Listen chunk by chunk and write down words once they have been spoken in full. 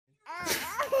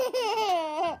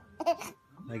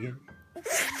Again.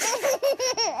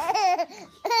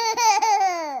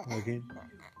 Again.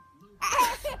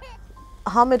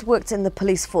 Hamid worked in the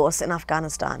police force in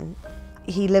Afghanistan.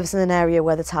 He lives in an area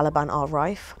where the Taliban are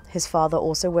rife. His father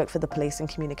also worked for the police in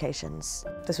communications.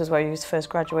 This was where he was first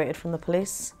graduated from the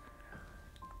police.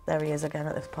 There he is again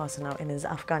at this passing out in his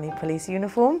Afghani police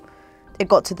uniform. It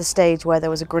got to the stage where there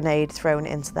was a grenade thrown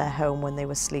into their home when they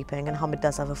were sleeping, and Hamid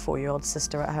does have a 4-year-old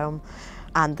sister at home,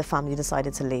 and the family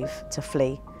decided to leave, to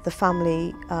flee. The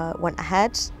family went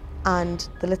ahead, and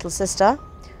the little sister,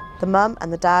 the mum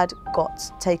and the dad,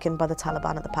 got taken by the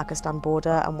Taliban at the Pakistan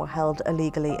border and were held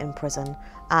illegally in prison.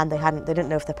 And they didn't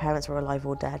know if their parents were alive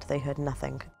or dead. They heard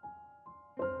nothing.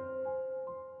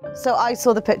 So I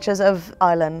saw the pictures of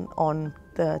Ireland on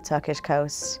the Turkish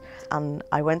coast, and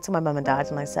I went to my mum and dad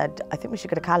and I said, I think we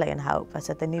should go to Calais and help. I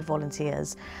said, they need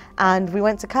volunteers. And we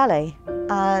went to Calais,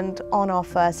 and on our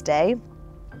first day,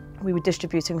 we were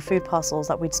distributing food parcels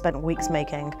that we'd spent weeks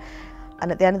making.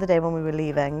 And at the end of the day, when we were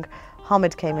leaving,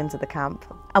 Hamid came into the camp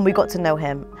and we got to know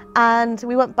him. And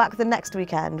we went back the next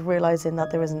weekend, realising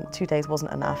that 2 days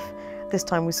wasn't enough. This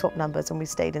time we swapped numbers and we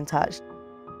stayed in touch.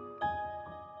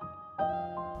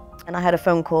 And I had a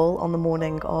phone call on the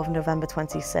morning of November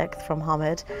 26th from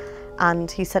Hamid, and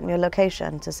he sent me a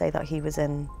location to say that he was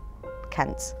in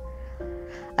Kent.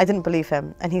 I didn't believe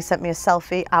him, and he sent me a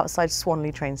selfie outside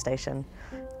Swanley train station.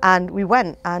 And we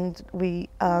went, and we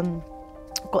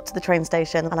got to the train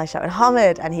station, and I shouted,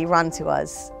 Hamid, and he ran to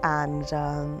us, and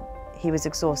he was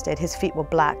exhausted. His feet were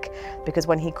black because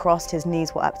when he crossed, his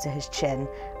knees were up to his chin,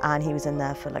 and he was in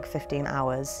there for like 15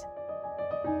 hours.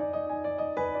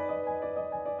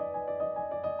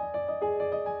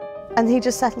 And he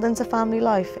just settled into family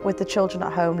life with the children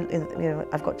at home. You know,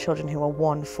 I've got children who are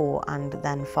 1, 4, and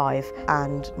then 5,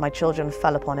 and my children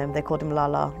fell upon him. They called him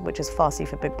Lala, which is Farsi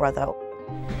for big brother.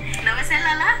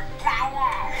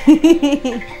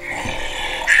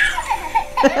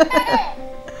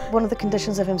 One of the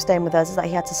conditions of him staying with us is that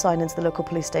he had to sign into the local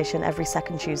police station every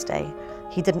second Tuesday.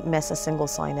 He didn't miss a single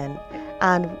sign-in.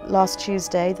 And last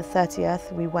Tuesday, the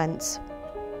 30th, we went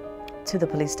to the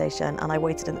police station, and I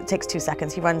waited, and it takes 2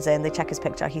 seconds. He runs in, they check his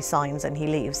picture, he signs, and he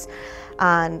leaves.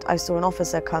 And I saw an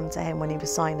officer come to him when he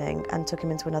was signing and took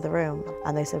him into another room,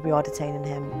 and they said, we are detaining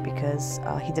him because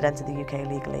he did enter the UK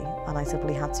illegally. And I said,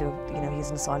 well, he had to, you know,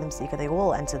 he's an asylum seeker, they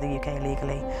all enter the UK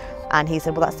illegally. And he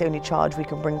said, well, that's the only charge we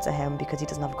can bring to him because he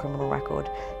doesn't have a criminal record.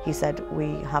 He said,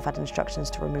 we have had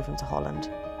instructions to remove him to Holland.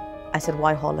 I said,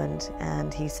 why Holland?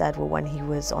 And he said, well, when he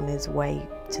was on his way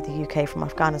to the UK from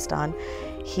Afghanistan,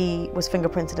 he was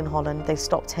fingerprinted in Holland. They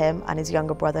stopped him and his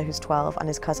younger brother, who's 12, and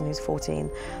his cousin, who's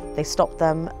 14. They stopped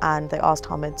them and they asked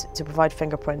Hamid to provide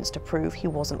fingerprints to prove he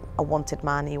wasn't a wanted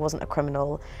man, he wasn't a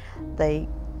criminal. They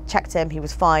checked him, he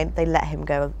was fine. They let him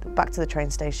go back to the train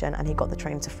station, and he got the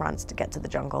train to France to get to the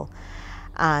jungle.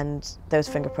 And those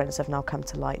fingerprints have now come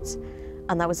to light.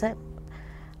 And that was it.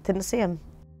 Didn't see him.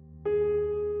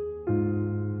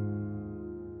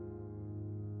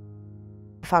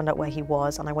 Found out where he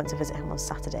was, and I went to visit him on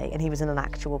Saturday, and he was in an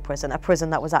actual prison, a prison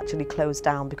that was actually closed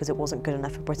down because it wasn't good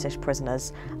enough for British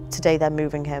prisoners. Today they're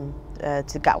moving him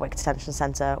to Gatwick Detention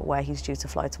Centre, where he's due to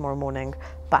fly tomorrow morning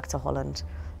back to Holland.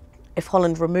 If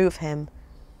Holland remove him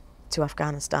to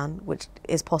Afghanistan, which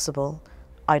is possible,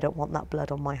 I don't want that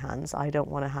blood on my hands. I don't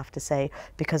want to have to say,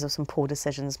 because of some poor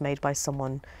decisions made by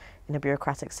someone in a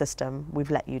bureaucratic system,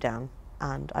 we've let you down,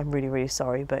 and I'm really, really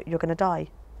sorry, but you're going to die.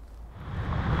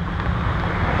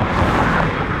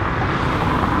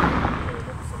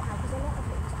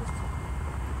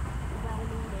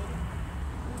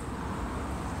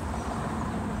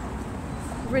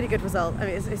 Really good result. I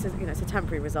mean, it's a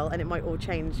temporary result, and it might all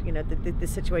change. You know, the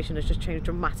situation has just changed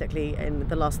dramatically in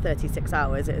the last 36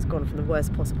 hours. It has gone from the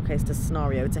worst possible case to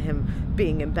scenario to him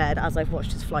being in bed as I've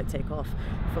watched his flight take off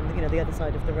from the other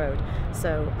side of the road.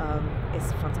 So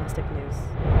it's fantastic news.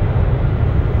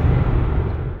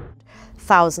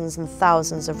 Thousands and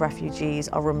thousands of refugees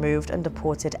are removed and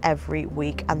deported every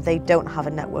week, and they don't have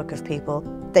a network of people.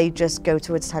 They just go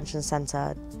to a detention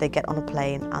centre, they get on a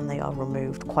plane, and they are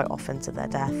removed, quite often to their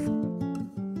death.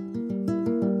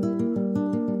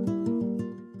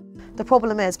 The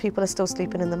problem is people are still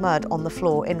sleeping in the mud on the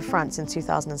floor in France in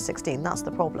 2016. That's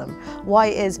the problem. Why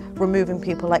is removing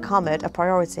people like Hamid a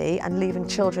priority and leaving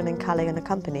children in Calais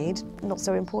unaccompanied not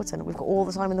so important? We've got all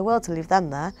the time in the world to leave them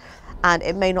there. And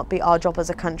it may not be our job as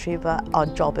a country, but our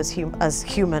job as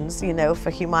humans, you know, for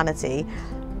humanity.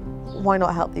 Why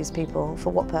not help these people? For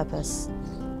what purpose?